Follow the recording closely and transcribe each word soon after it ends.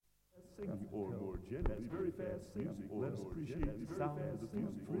singing, or more generally, very fast music. Let us appreciate the sound of the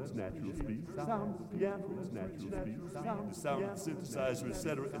piano for its natural speed, the sound of the piano for its natural speed, the sound of the synthesizer,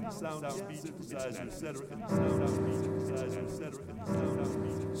 etc., and the sound of speech synthesizer, etc., and the sound of speech synthesizer, etc., and the sound of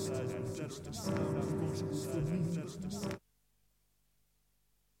speech synthesizer, etc., and the sound of speech synthesizer, etc.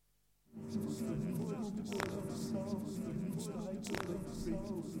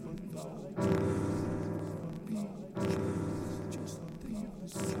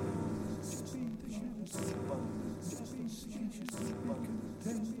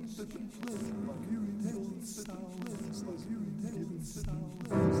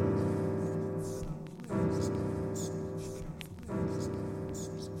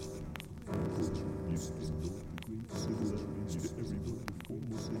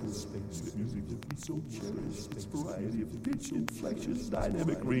 So cherished its variety of pitch, inflections,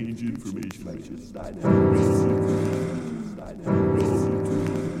 dynamic range information, dynamic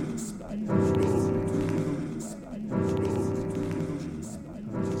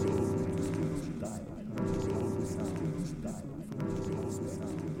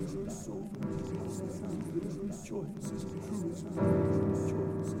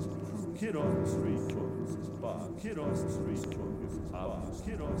Kid on the street, Bob. Kid on the street,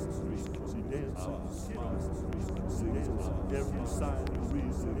 Kid on the street, she dances. Kid on the street, sings. Every sign of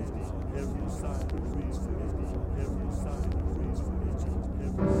reason, every sign of reason, every sign of reason,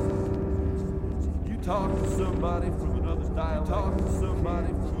 every sign. You talk to somebody from another dialect. Talk to somebody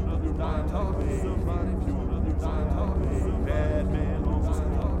from another dialect. Talk to somebody from another dialect. Bad man on the street,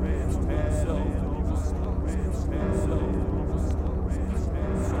 ran himself.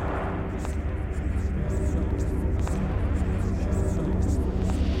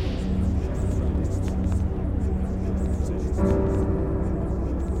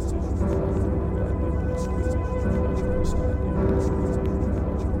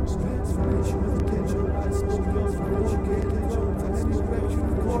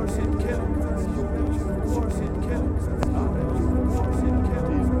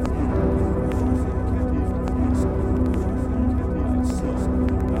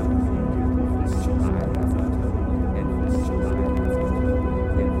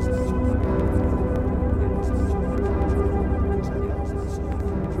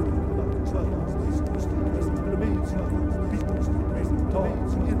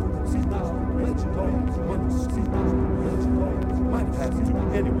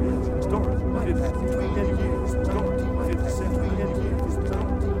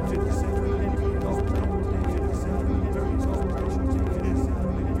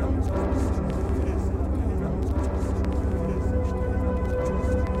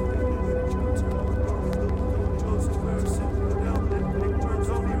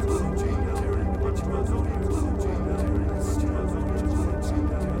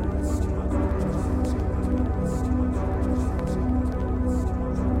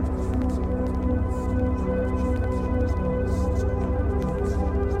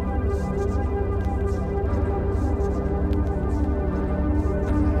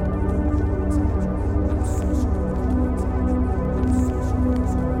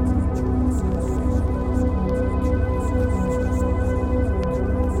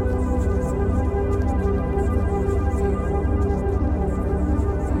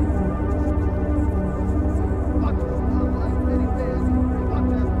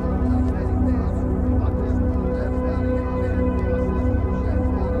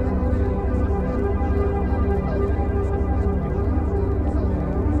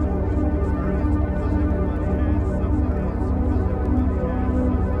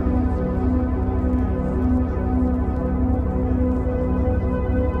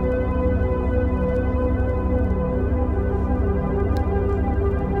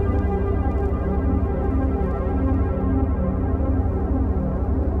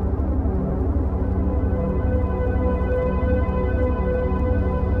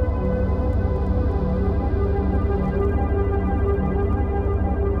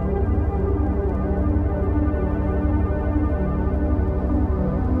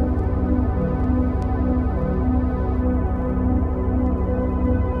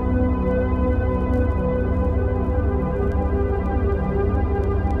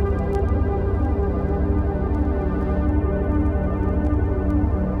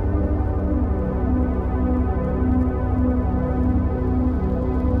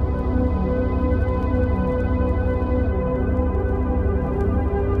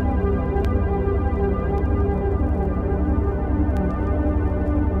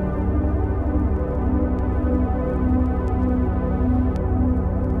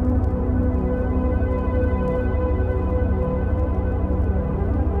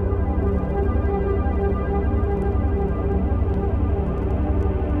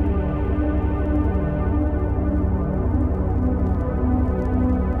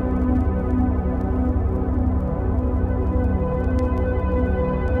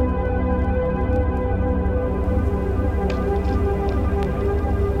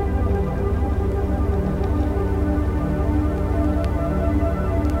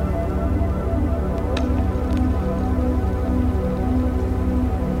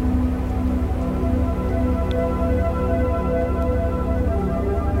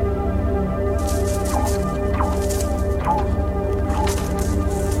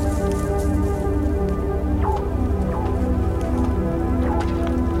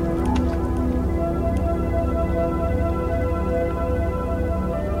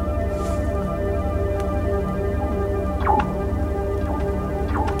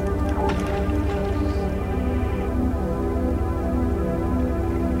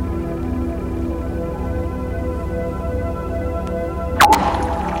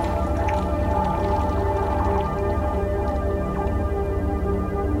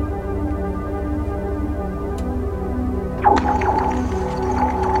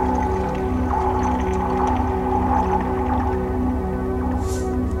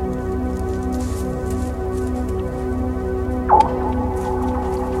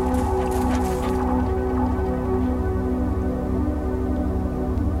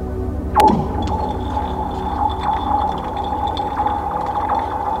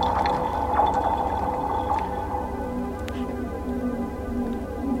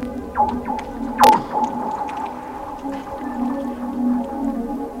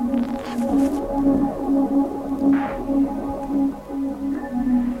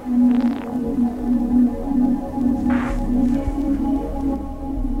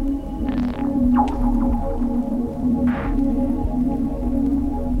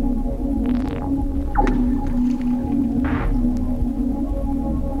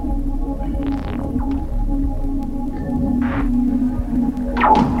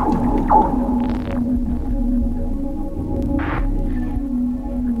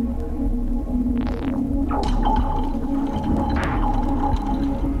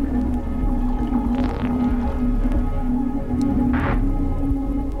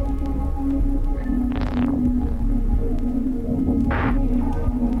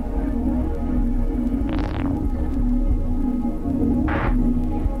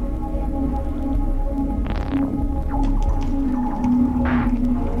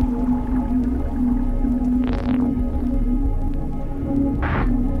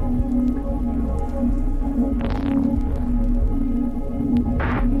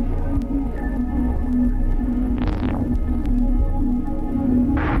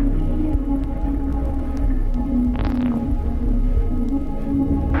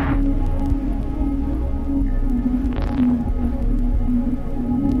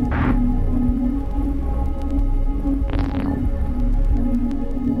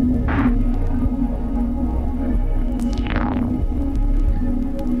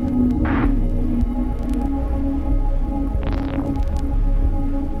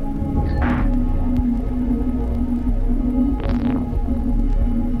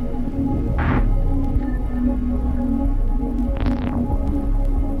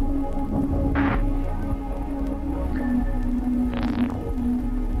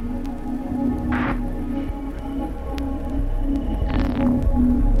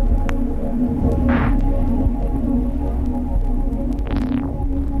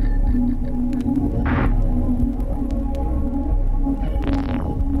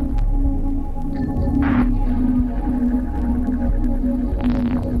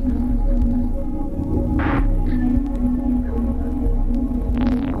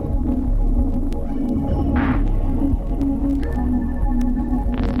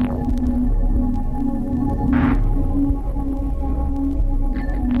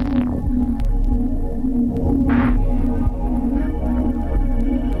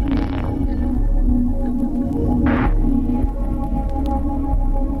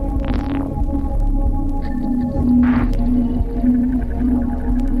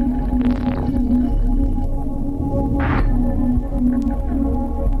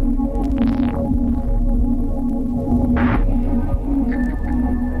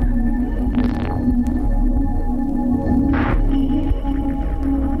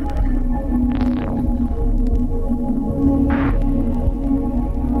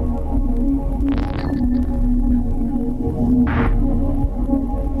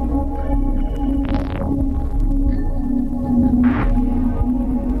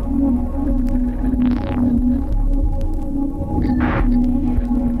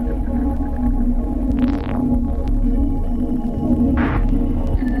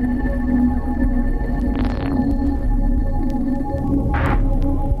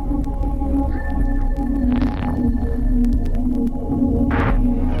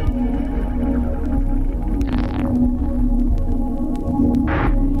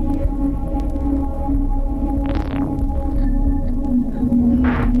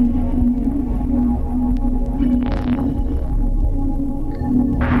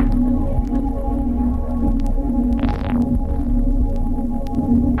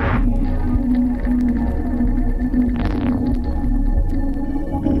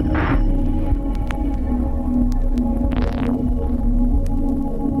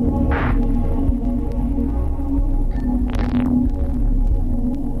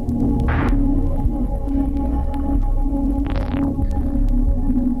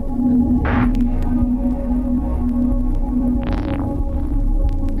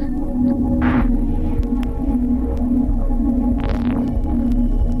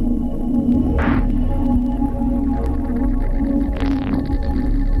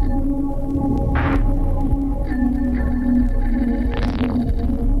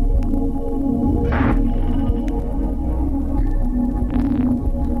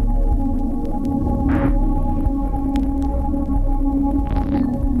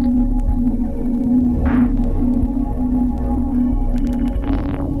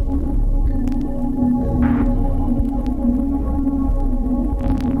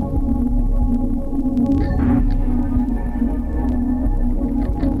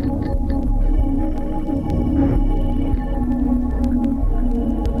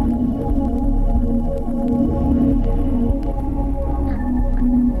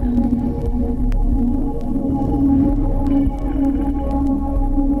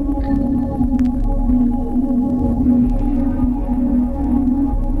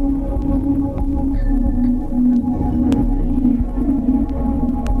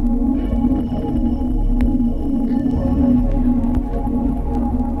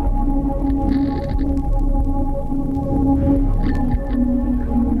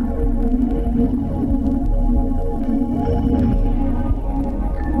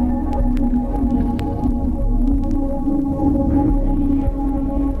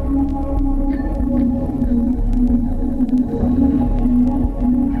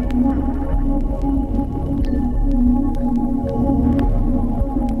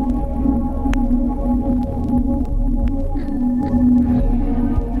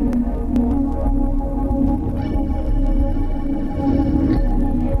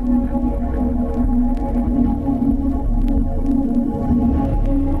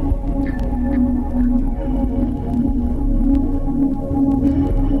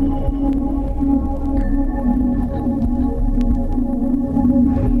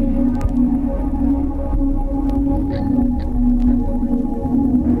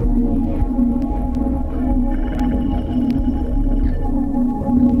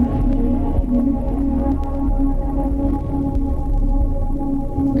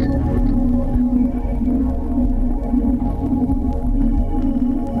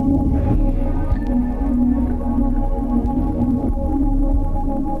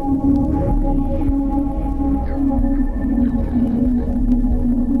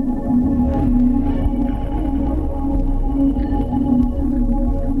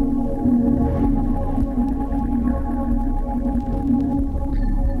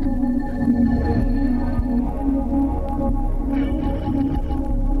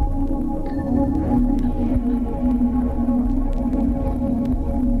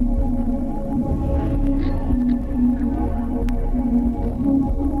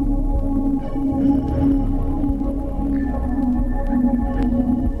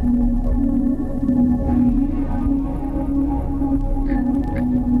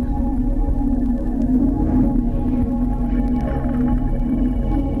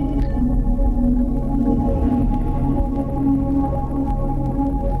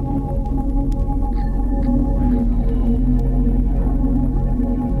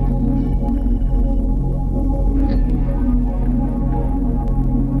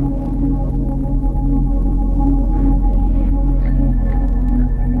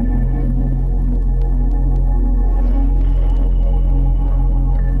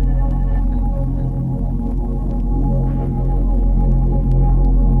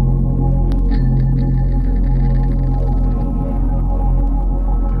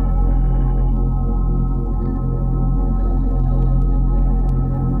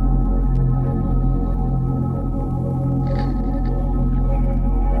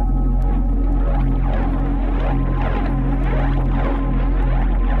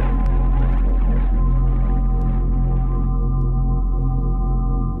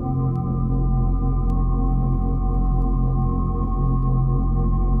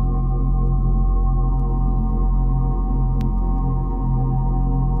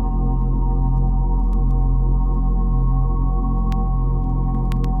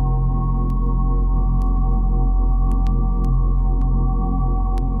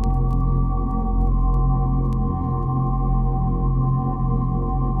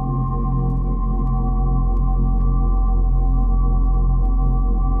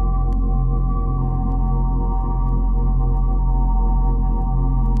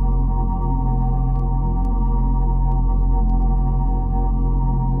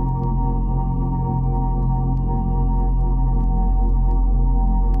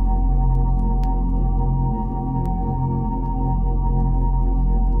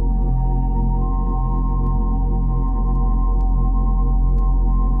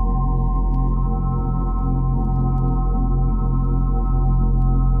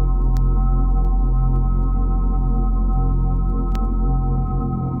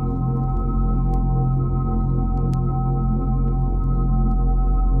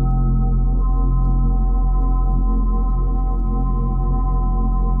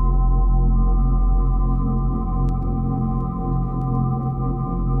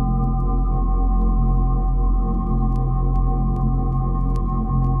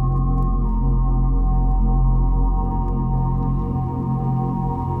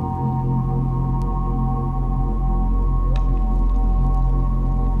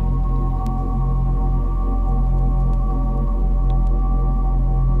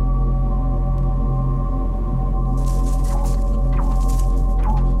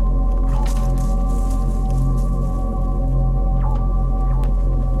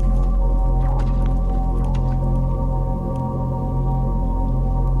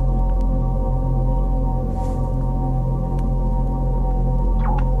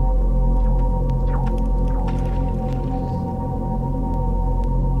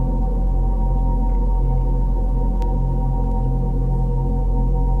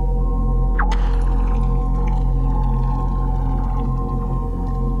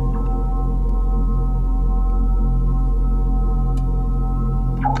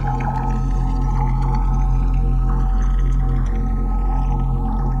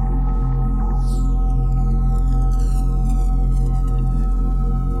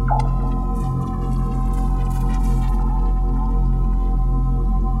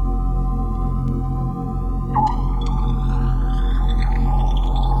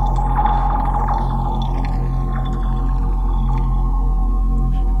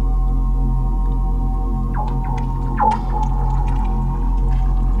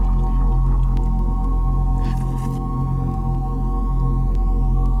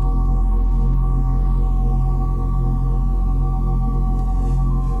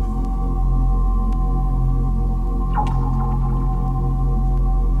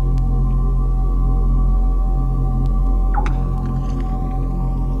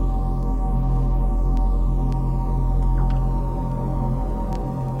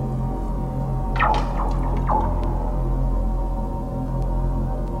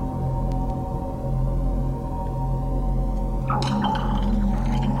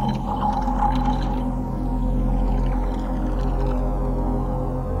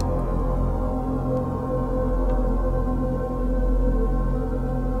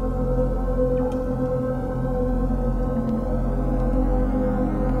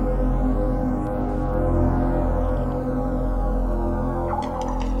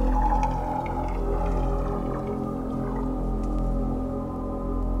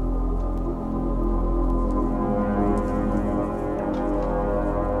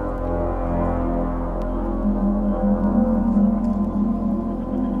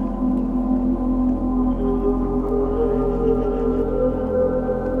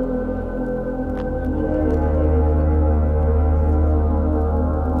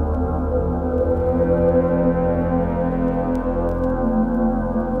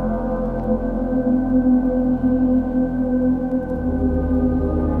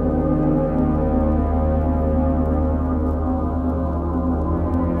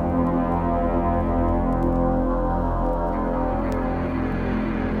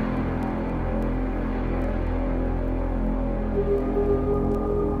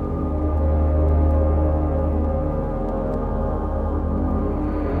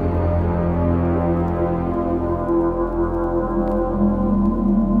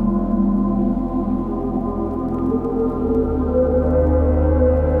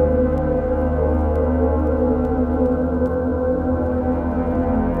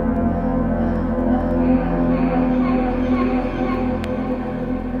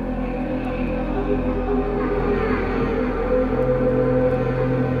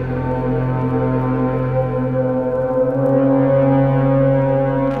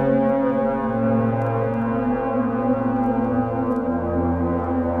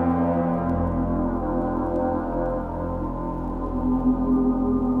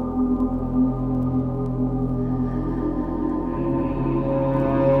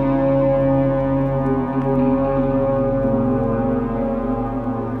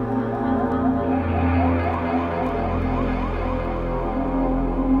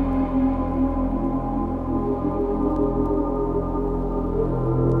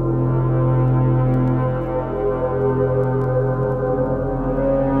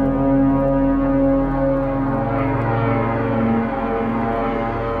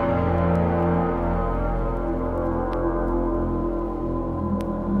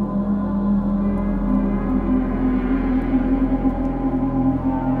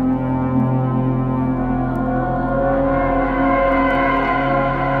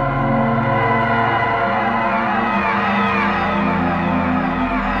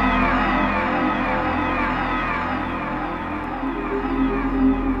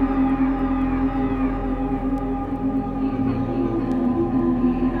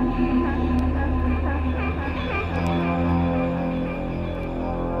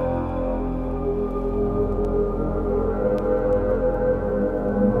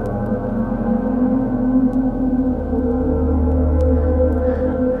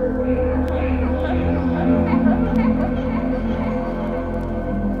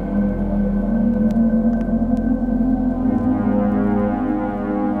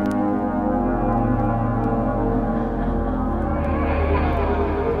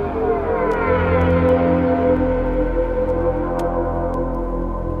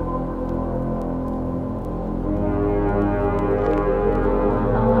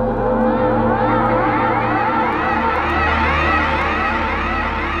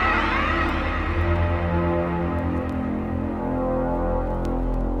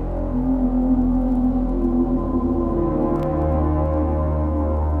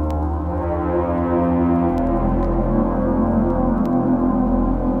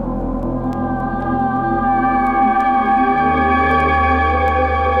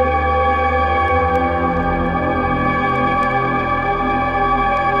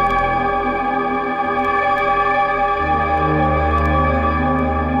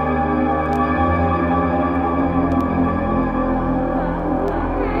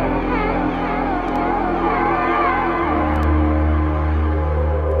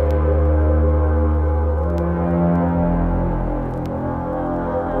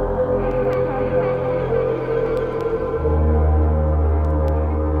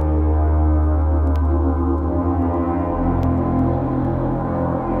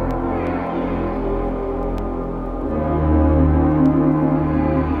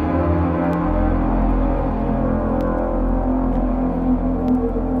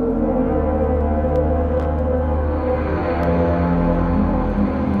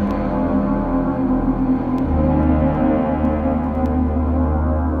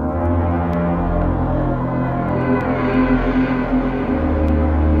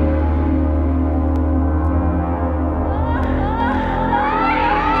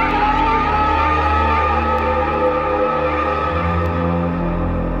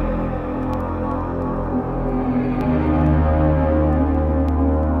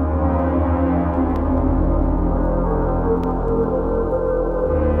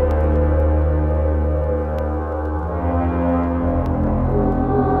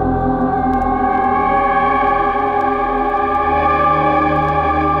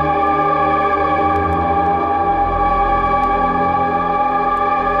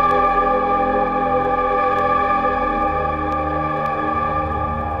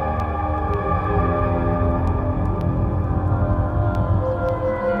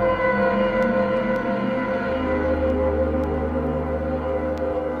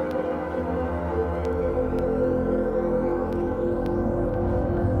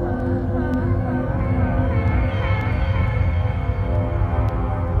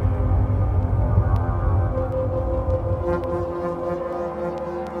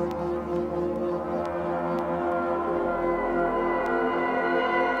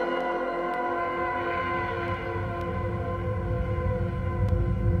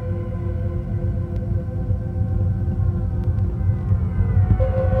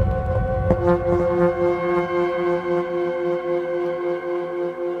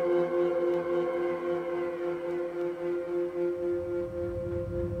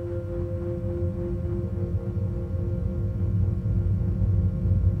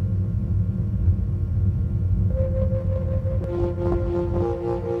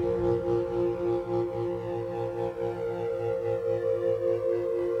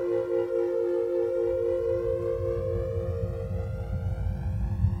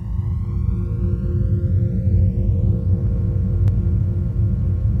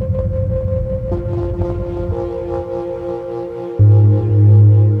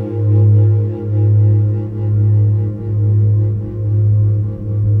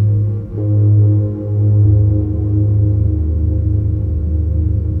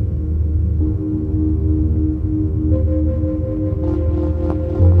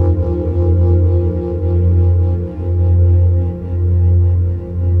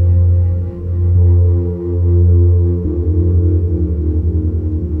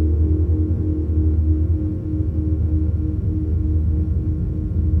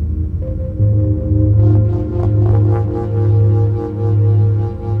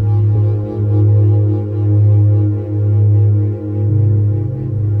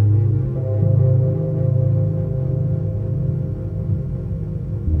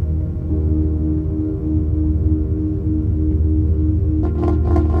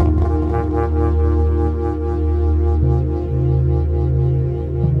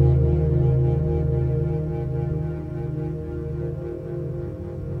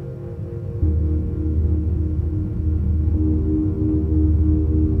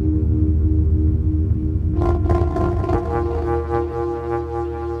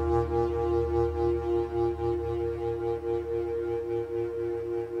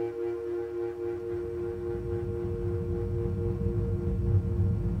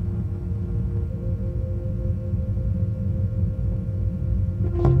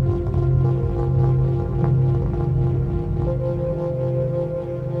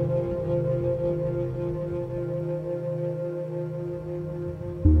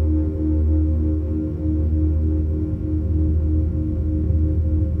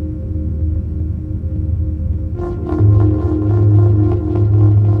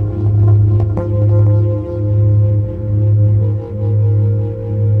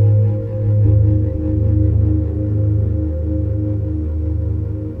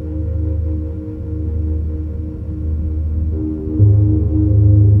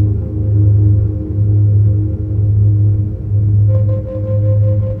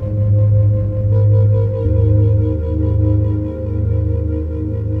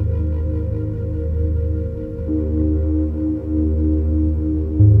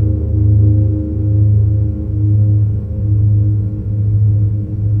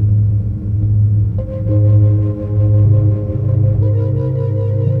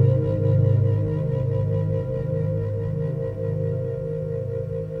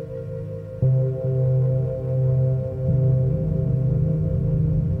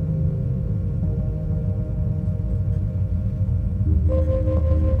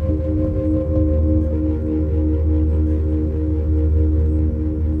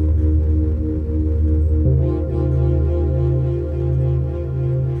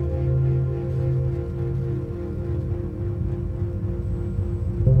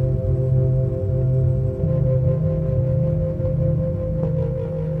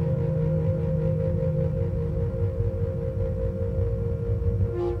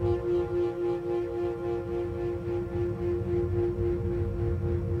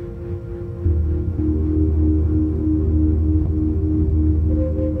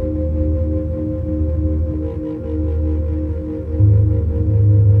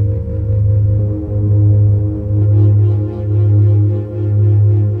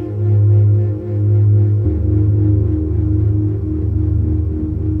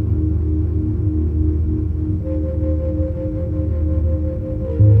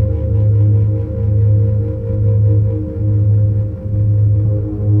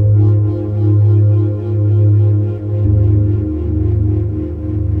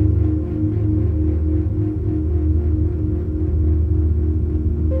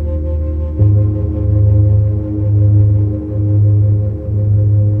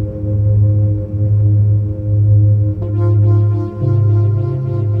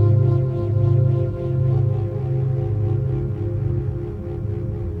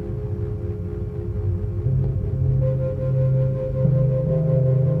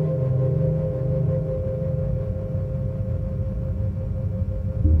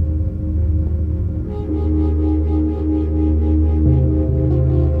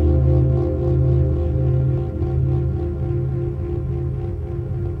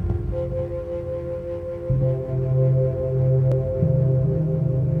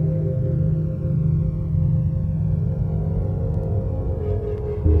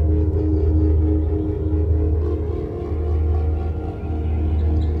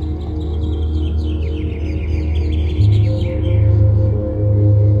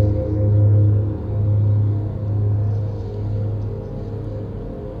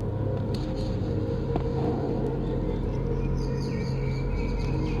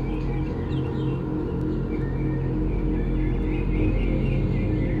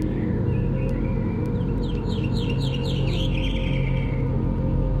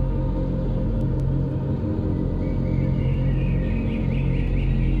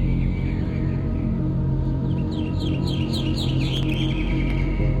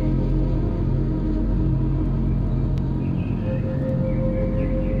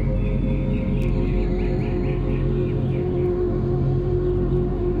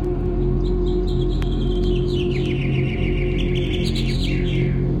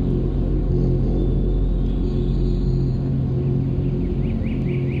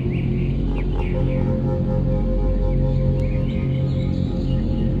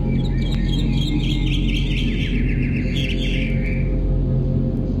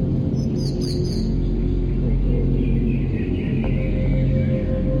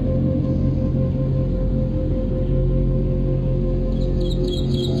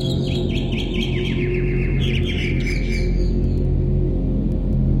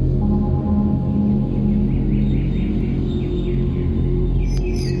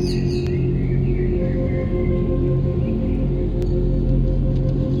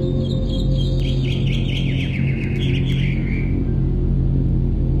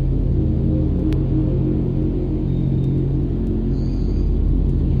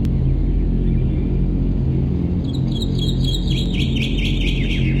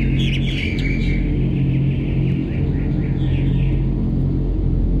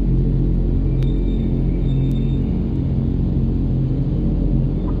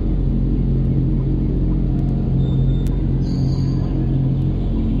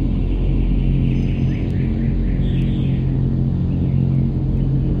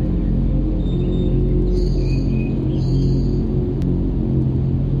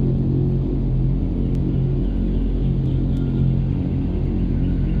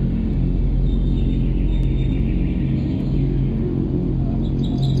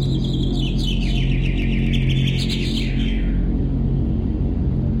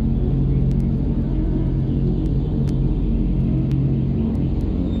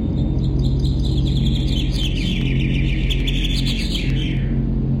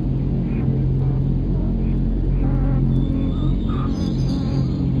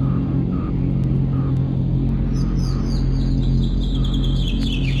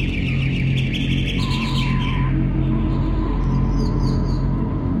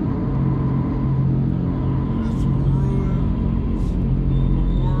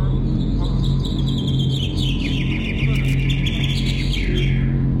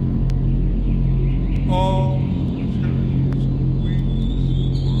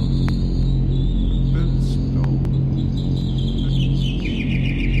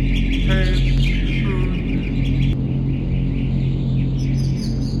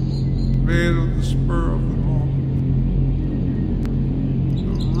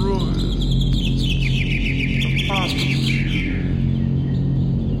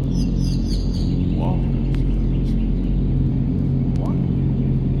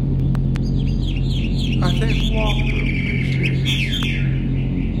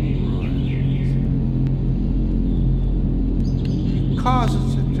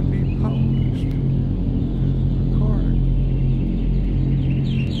 causes it to be published, recorded.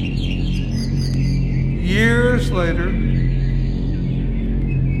 Years later,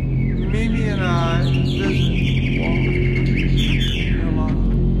 Mimi and I visit Walker,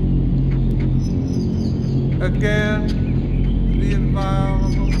 again, the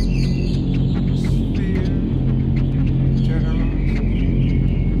inviolable sphere generates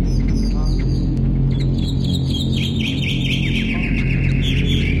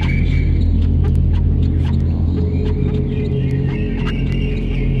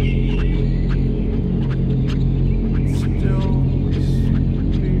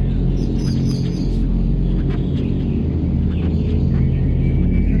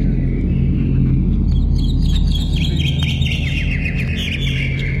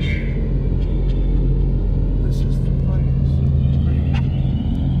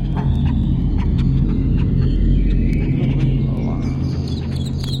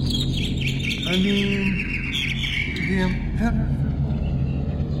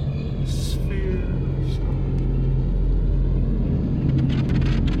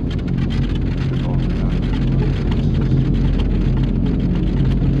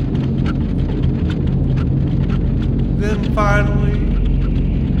finally,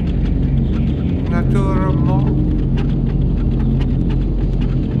 Navmort,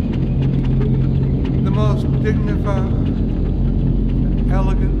 the most dignified and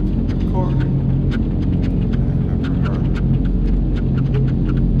elegant recording I've ever heard.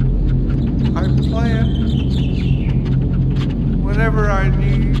 I play it whenever I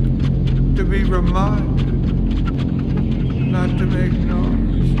need to be reminded not to make noise.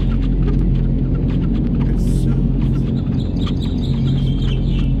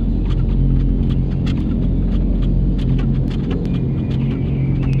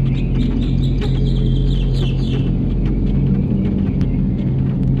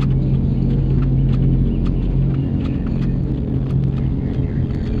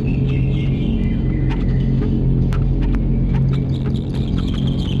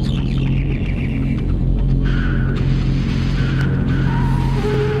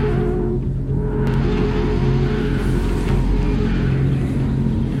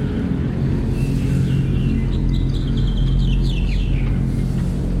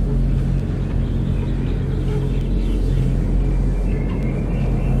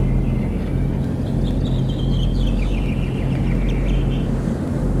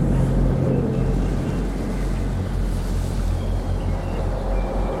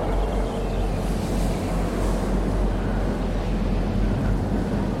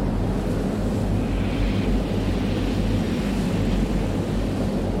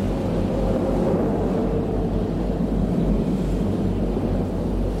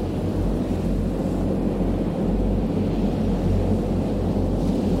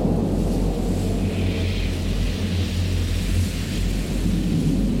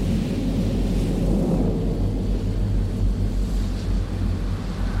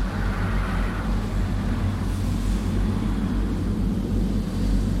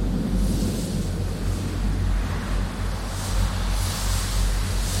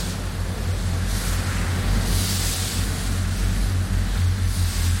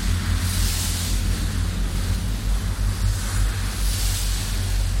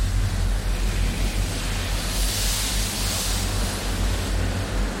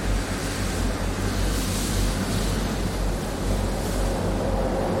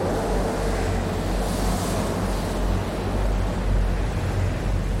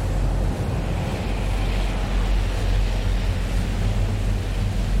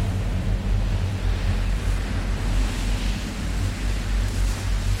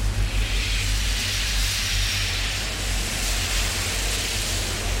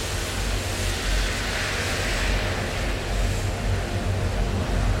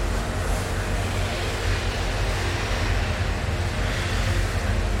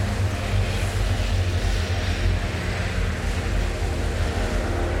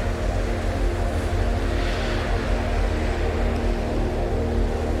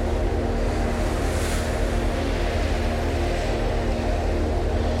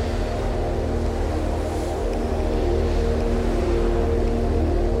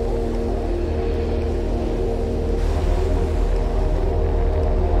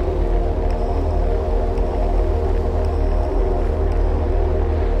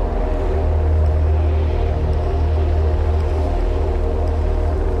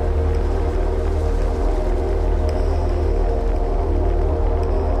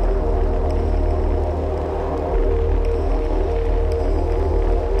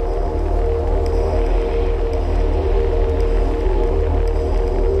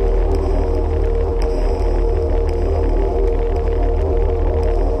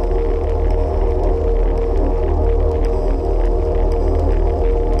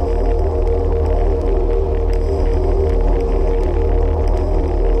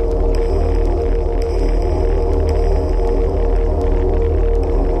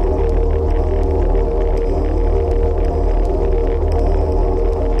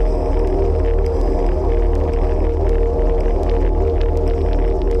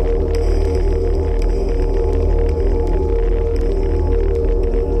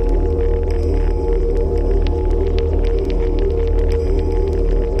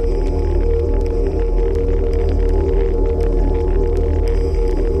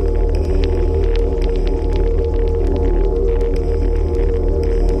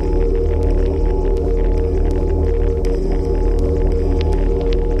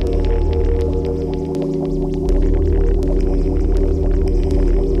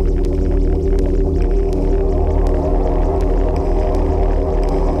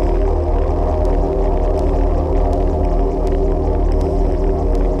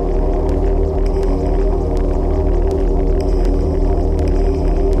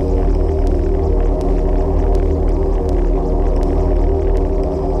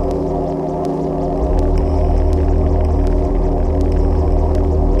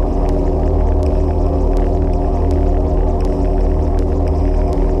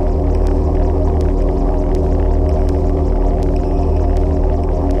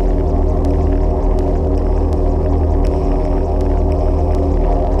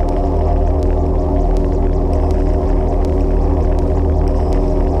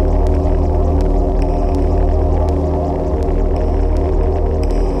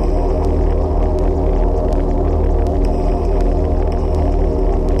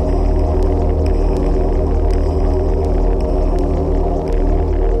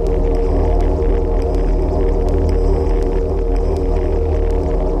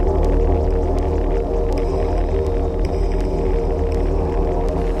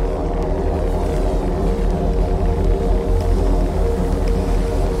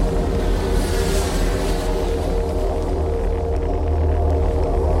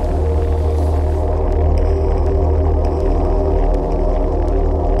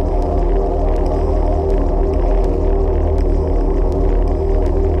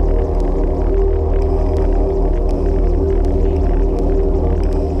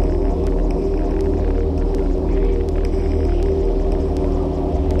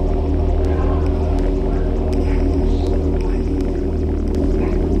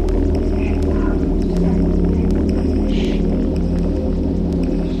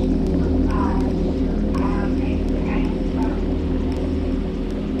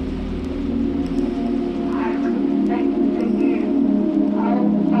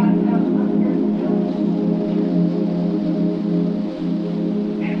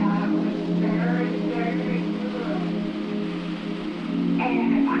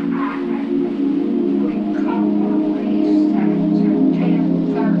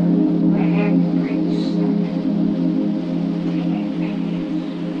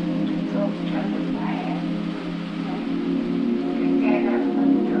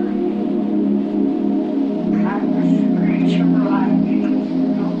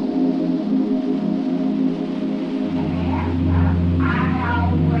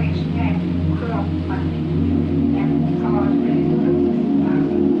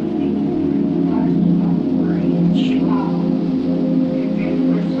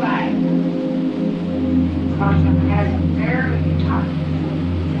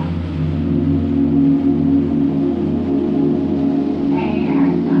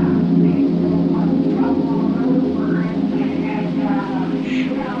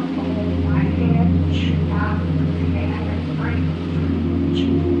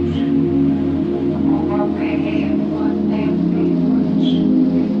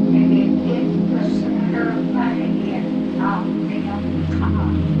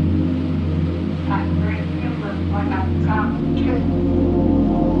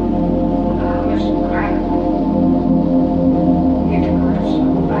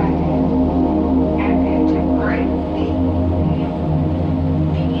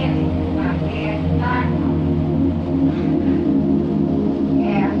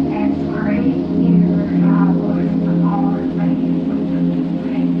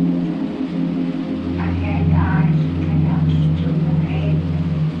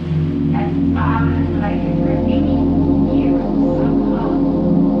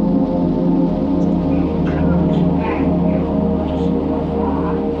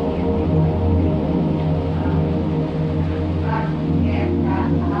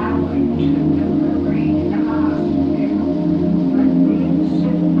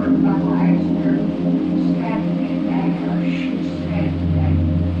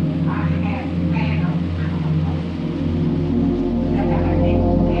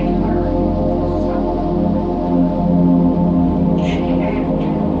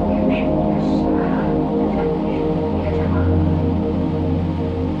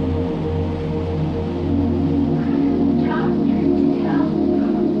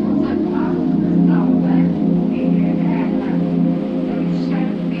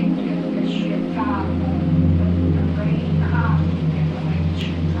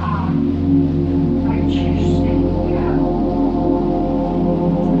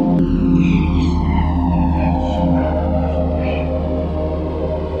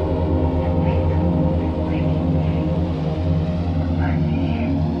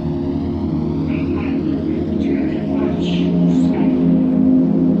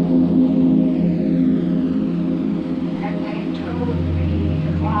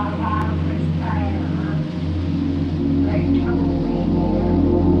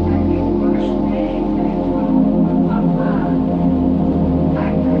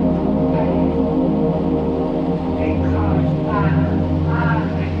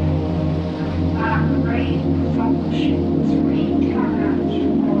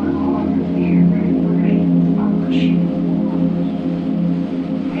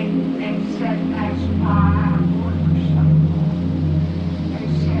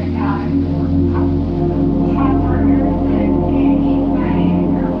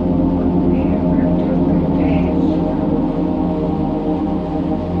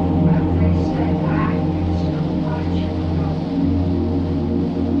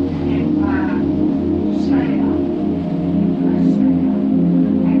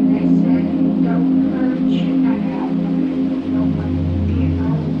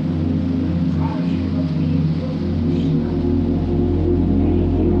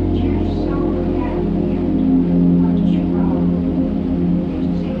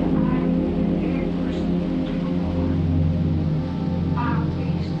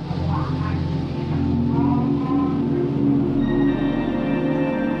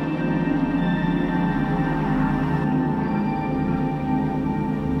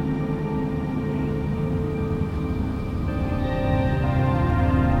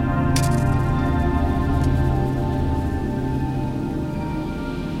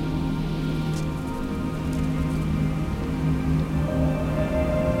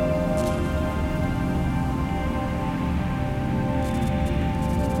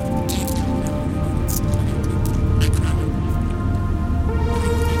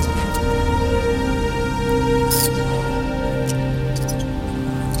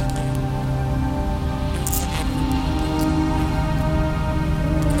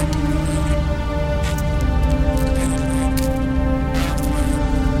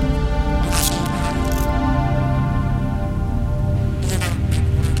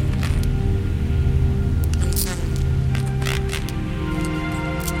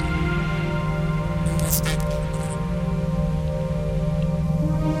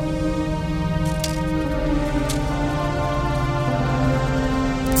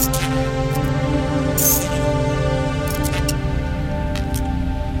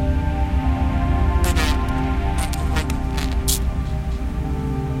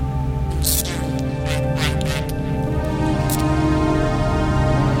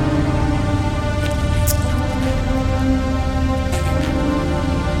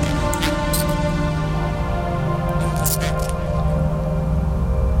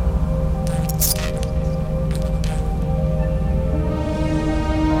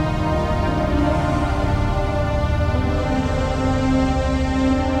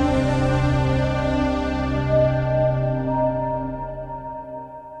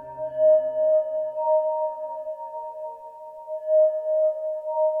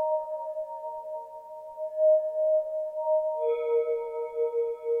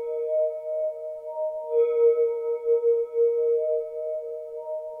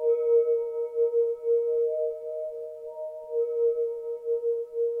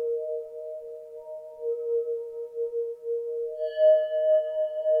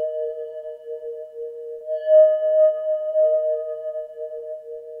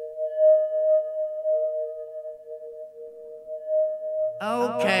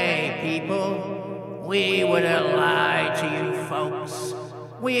 Okay, people, we wouldn't lie to you folks.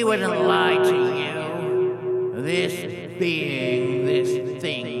 We wouldn't lie to you. This being, this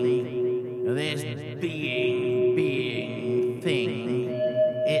thing, this being thing,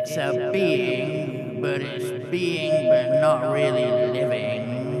 it's a being, but it's being but not really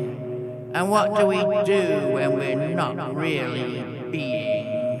living. And what do we do when we're not really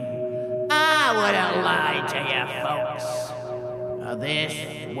being? I wouldn't lie to you folks. This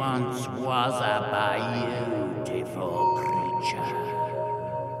once was a beautiful creature.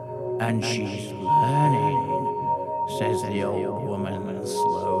 And she's learning, says the old woman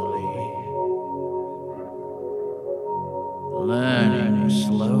slowly. Learning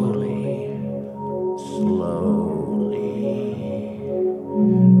slowly, slowly.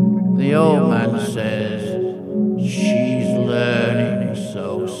 The old man says, she's learning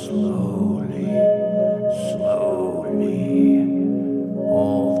so slowly, slowly.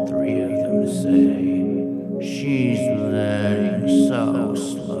 All three of them say, she's learning so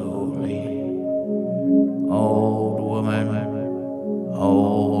slowly. Old woman,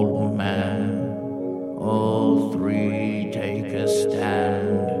 old man, all three take a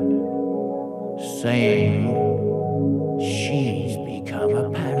stand, saying, she's become a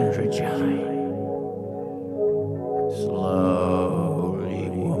Pandrogyne. Slowly,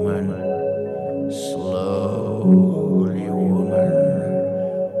 woman, slowly, woman,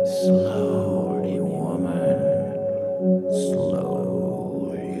 slowly, woman,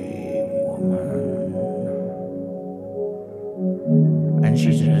 slowly, woman. And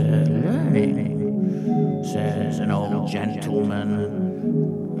she's learning, says an old gentleman.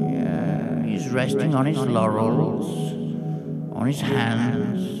 Yeah, he's resting on his laurels, on his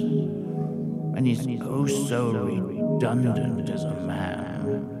hands, and he's oh so redundant as a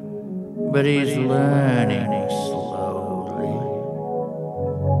man. But he's learning slowly.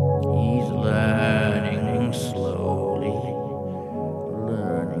 He's learning slowly,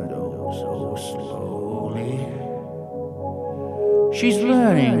 learning oh so slowly. She's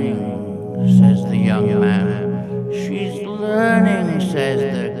learning, says the young man. She's learning, says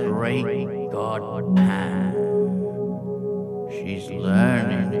the great god Pan. She's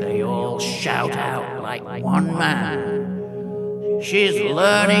learning, they all shout out like one man. She's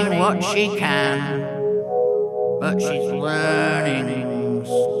learning what she can, but she's learning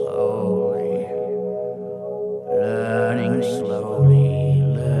slowly, learning slowly,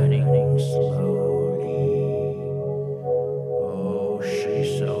 learning slowly. Oh,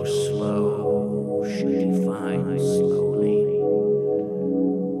 she's so slow, she defines slowly.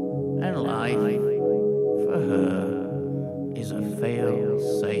 And life, for her, is a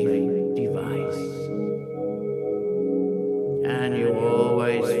fail-safe device. And you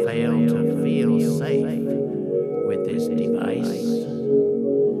always fail to feel safe with this device.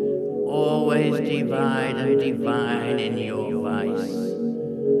 Always divide and divine in your vice.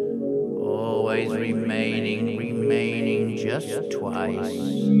 Always remaining just twice.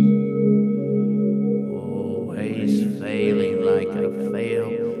 Always failing like a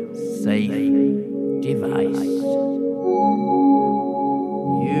fail-safe device.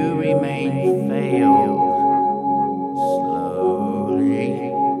 You remain failed.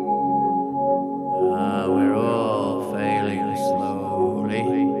 We're all failing slowly.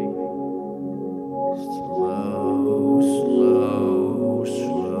 Slowly.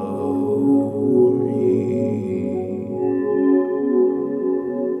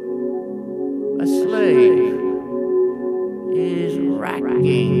 A slave is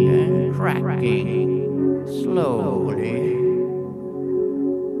racking and cracking slowly.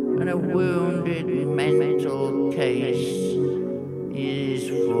 And a wounded mental case is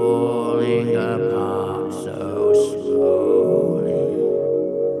falling apart so slowly.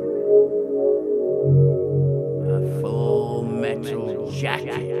 A full metal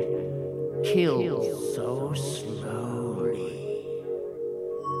jacket kills so slowly,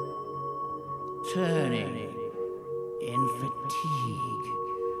 turning in fatigue.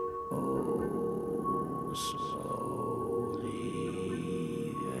 Oh, slowly,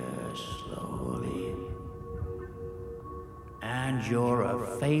 yes, slowly. And you're a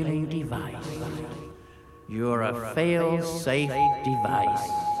failing device. You're a fail-safe device.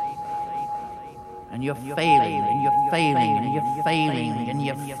 And you're failing, and you're failing, and you're failing, and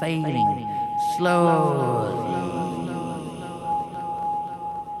you're failing slowly.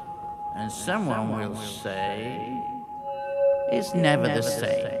 And someone will say, it's never the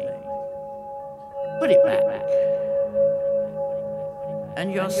same. Put it back.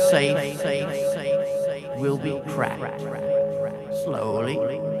 And your safe will be cracked. Slowly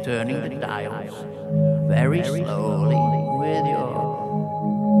turning the dials, very slowly with your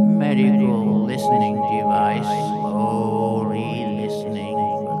medical listening device, slowly listening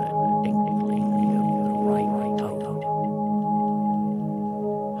for the tinkling of the right note.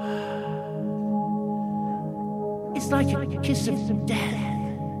 It's like a kiss of death,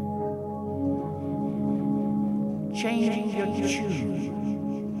 changing your tune.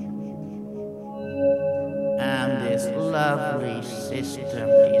 And this lovely system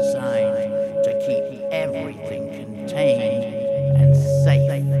designed to keep everything contained and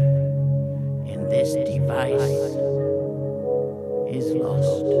safe in this device is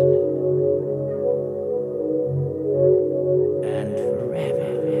lost. And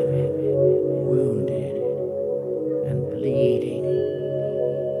forever wounded and bleeding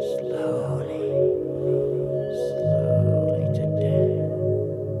slowly to death.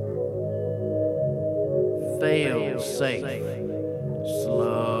 Fail safe.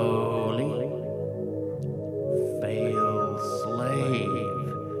 Slowly. Fail slave.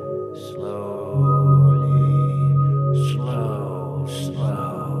 Slowly. Slowly.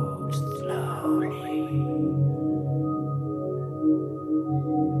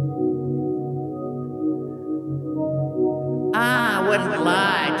 I wouldn't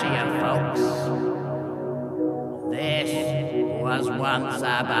lie to you folks. This was once a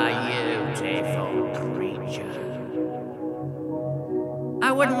beautiful creature.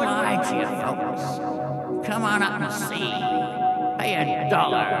 I wouldn't lie to you folks. Come on up and see. Pay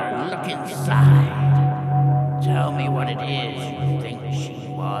 $1, look inside. Tell me what it is you think she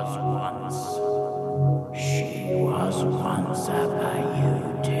was once. She was once a